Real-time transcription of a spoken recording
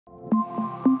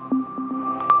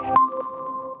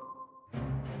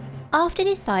After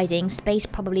deciding space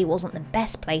probably wasn't the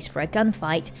best place for a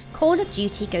gunfight, Call of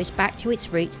Duty goes back to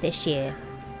its roots this year.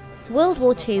 World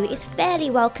War II is fairly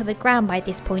well covered ground by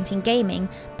this point in gaming,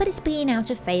 but it's been out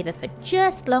of favour for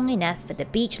just long enough for the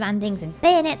beach landings and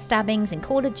bayonet stabbings in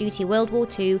Call of Duty World War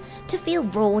II to feel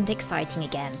raw and exciting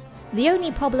again. The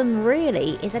only problem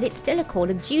really is that it's still a Call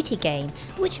of Duty game,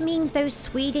 which means those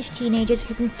Swedish teenagers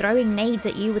who've been throwing nades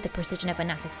at you with the precision of a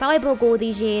NATO cyborg all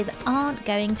these years aren't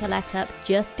going to let up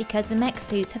just because the mech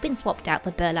suits have been swapped out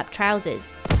for burlap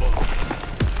trousers.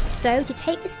 So to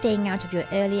take the sting out of your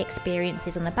early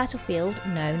experiences on the battlefield,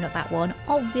 no, not that one,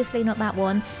 obviously not that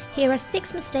one, here are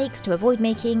 6 mistakes to avoid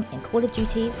making in Call of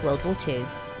Duty World War II.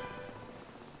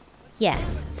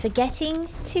 Yes, forgetting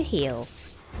to heal.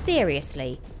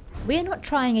 Seriously. We're not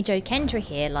trying a joke entry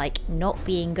here like not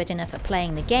being good enough at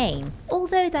playing the game,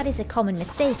 although that is a common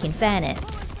mistake in fairness.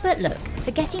 But look,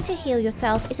 forgetting to heal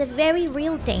yourself is a very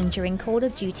real danger in Call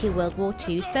of Duty World War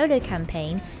II solo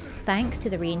campaign, thanks to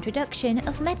the reintroduction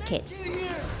of medkits.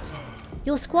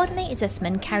 Your squadmate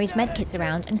Zussman carries medkits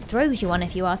around and throws you one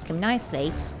if you ask him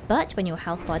nicely, but when your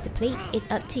health bar depletes, it's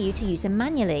up to you to use them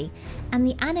manually. And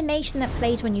the animation that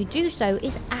plays when you do so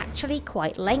is actually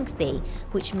quite lengthy,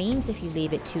 which means if you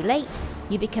leave it too late,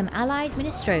 you become allied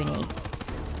minestrone.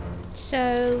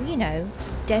 So, you know,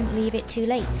 don't leave it too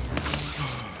late.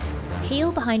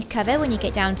 Heal behind cover when you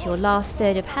get down to your last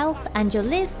third of health and you'll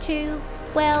live to,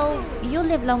 well, you'll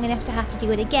live long enough to have to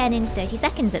do it again in 30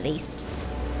 seconds at least.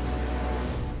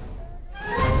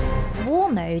 War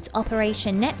Mode's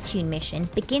Operation Neptune mission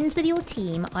begins with your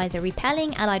team either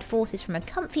repelling allied forces from a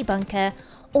comfy bunker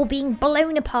or being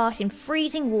blown apart in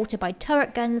freezing water by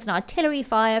turret guns and artillery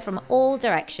fire from all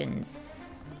directions.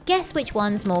 Guess which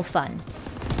one's more fun?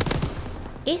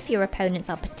 If your opponents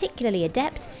are particularly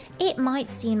adept, it might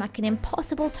seem like an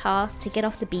impossible task to get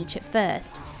off the beach at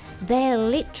first. They're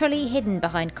literally hidden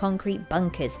behind concrete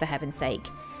bunkers, for heaven's sake.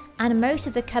 And most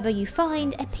of the cover you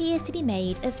find appears to be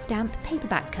made of damp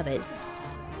paperback covers.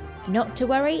 Not to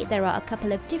worry, there are a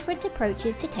couple of different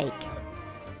approaches to take.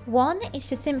 One is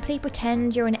to simply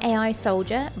pretend you're an AI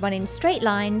soldier, run in straight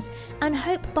lines, and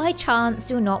hope by chance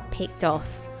you're not picked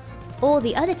off. All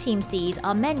the other team sees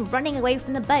are men running away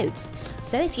from the boats,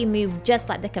 so if you move just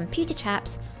like the computer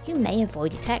chaps, you may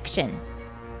avoid detection.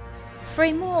 For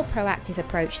a more proactive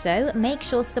approach though, make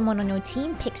sure someone on your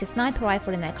team picks a sniper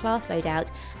rifle in their class loadout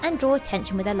and draw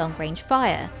attention with their long-range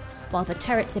fire. While the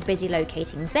turrets are busy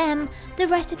locating them, the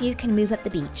rest of you can move up the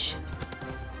beach.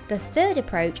 The third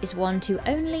approach is one to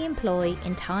only employ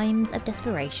in times of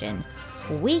desperation.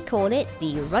 We call it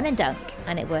the run and dunk,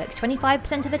 and it works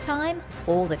 25% of the time,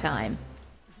 all the time.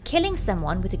 Killing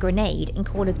someone with a grenade in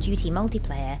Call of Duty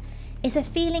multiplayer is a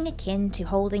feeling akin to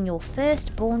holding your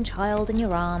firstborn child in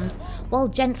your arms while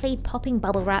gently popping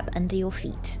bubble wrap under your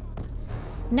feet.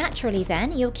 Naturally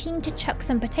then, you're keen to chuck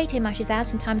some potato mashes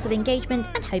out in times of engagement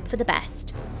and hope for the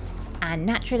best. And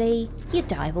naturally, you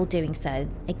die while doing so,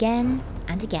 again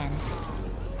and again.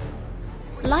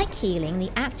 Like healing,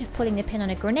 the act of pulling the pin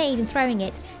on a grenade and throwing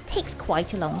it takes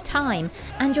quite a long time,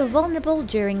 and you're vulnerable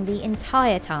during the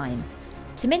entire time.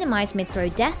 To minimise mid-throw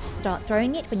deaths, start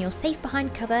throwing it when you're safe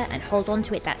behind cover and hold on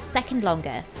to it that second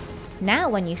longer. Now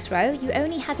when you throw, you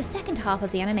only have the second half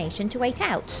of the animation to wait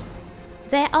out.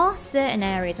 There are certain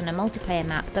areas on a multiplayer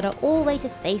map that are always a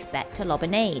safe bet to lob a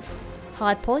nade.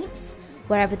 Hard points,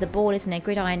 wherever the ball is in a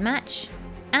gridiron match,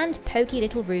 and pokey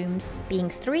little rooms being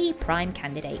 3 prime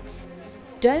candidates.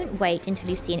 Don't wait until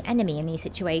you see an enemy in these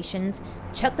situations,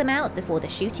 chuck them out before the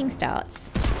shooting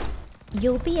starts.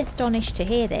 You'll be astonished to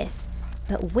hear this,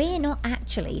 but we're not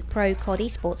actually pro COD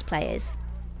esports players.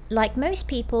 Like most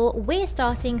people, we're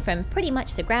starting from pretty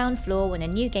much the ground floor when a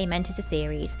new game enters a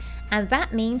series, and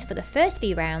that means for the first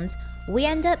few rounds, we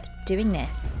end up doing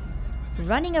this.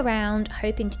 Running around,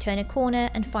 hoping to turn a corner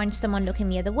and find someone looking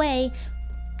the other way,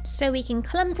 so we can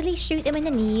clumsily shoot them in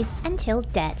the knees until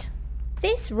dead.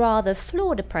 This rather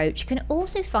flawed approach can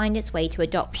also find its way to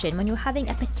adoption when you're having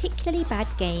a particularly bad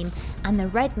game and the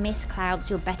red mist clouds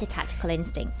your better tactical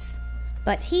instincts.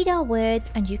 But heed our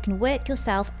words and you can work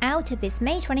yourself out of this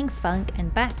maze running funk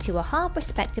and back to a half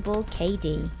respectable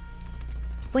KD.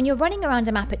 When you're running around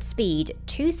a map at speed,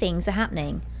 2 things are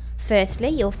happening. Firstly,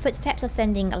 your footsteps are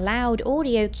sending loud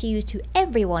audio cues to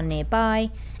everyone nearby,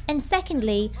 and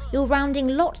secondly, you're rounding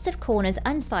lots of corners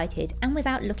unsighted and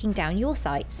without looking down your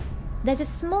sights. There's a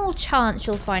small chance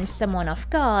you'll find someone off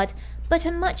guard, but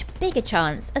a much bigger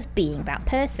chance of being that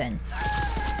person.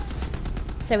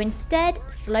 So instead,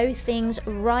 slow things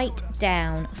right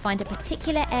down, find a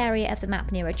particular area of the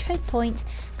map near a choke point,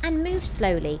 and move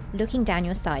slowly, looking down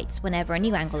your sights whenever a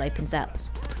new angle opens up.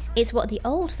 It's what the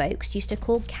old folks used to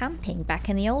call camping back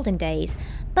in the olden days,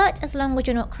 but as long as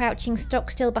you're not crouching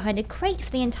stock still behind a crate for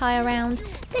the entire round,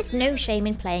 there's no shame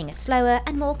in playing a slower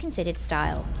and more considered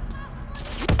style.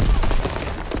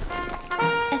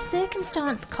 A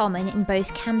circumstance common in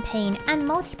both campaign and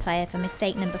multiplayer for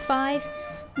mistake number 5,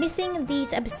 missing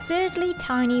these absurdly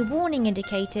tiny warning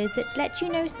indicators that let you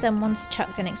know someone's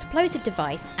chucked an explosive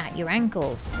device at your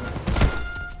ankles.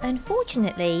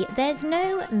 Unfortunately, there's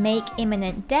no make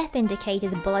imminent death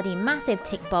indicators bloody massive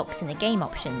tick box in the game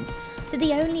options, so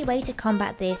the only way to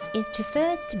combat this is to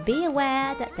first be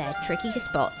aware that they're tricky to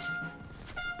spot.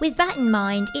 With that in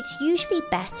mind, it's usually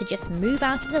best to just move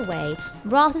out of the way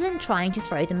rather than trying to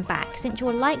throw them back, since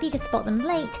you're likely to spot them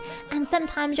late and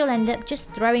sometimes you'll end up just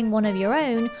throwing one of your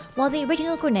own while the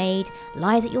original grenade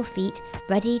lies at your feet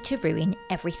ready to ruin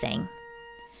everything.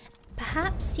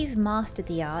 Perhaps you've mastered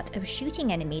the art of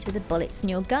shooting enemies with the bullets in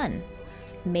your gun.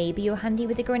 Maybe you're handy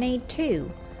with a grenade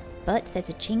too, but there's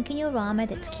a chink in your armour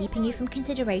that's keeping you from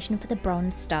consideration for the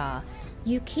bronze star.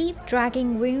 You keep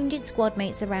dragging wounded squad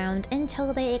mates around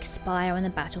until they expire on the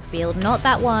battlefield. Not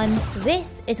that one!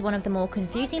 This is one of the more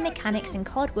confusing mechanics in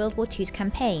COD World War II's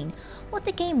campaign. What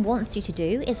the game wants you to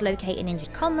do is locate an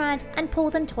injured comrade and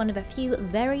pull them to one of a few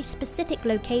very specific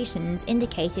locations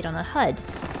indicated on the HUD.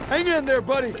 Hang in there,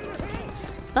 buddy!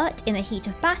 But in the heat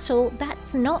of battle,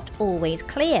 that's not always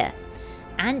clear.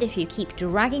 And if you keep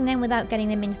dragging them without getting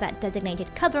them into that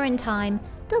designated cover in time,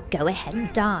 they'll go ahead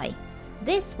and die.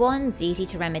 This one's easy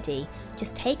to remedy.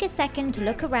 Just take a second to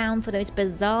look around for those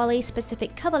bizarrely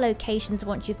specific cover locations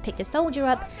once you've picked a soldier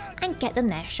up and get them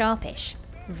there sharpish.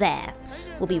 There.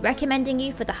 We'll be recommending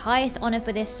you for the highest honour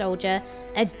for this soldier,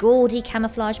 a gaudy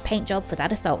camouflage paint job for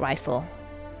that assault rifle.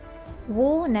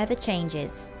 War never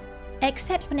changes.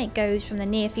 Except when it goes from the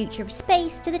near future of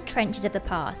space to the trenches of the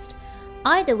past.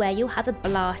 Either way, you'll have a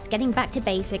blast getting back to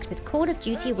basics with Call of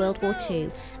Duty World War II,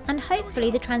 and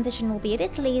hopefully the transition will be a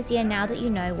little easier now that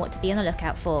you know what to be on the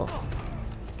lookout for.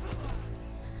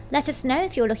 Let us know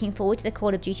if you're looking forward to the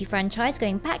Call of Duty franchise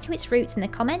going back to its roots in the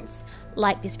comments,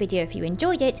 like this video if you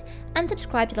enjoyed it, and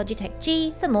subscribe to Logitech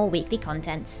G for more weekly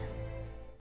content.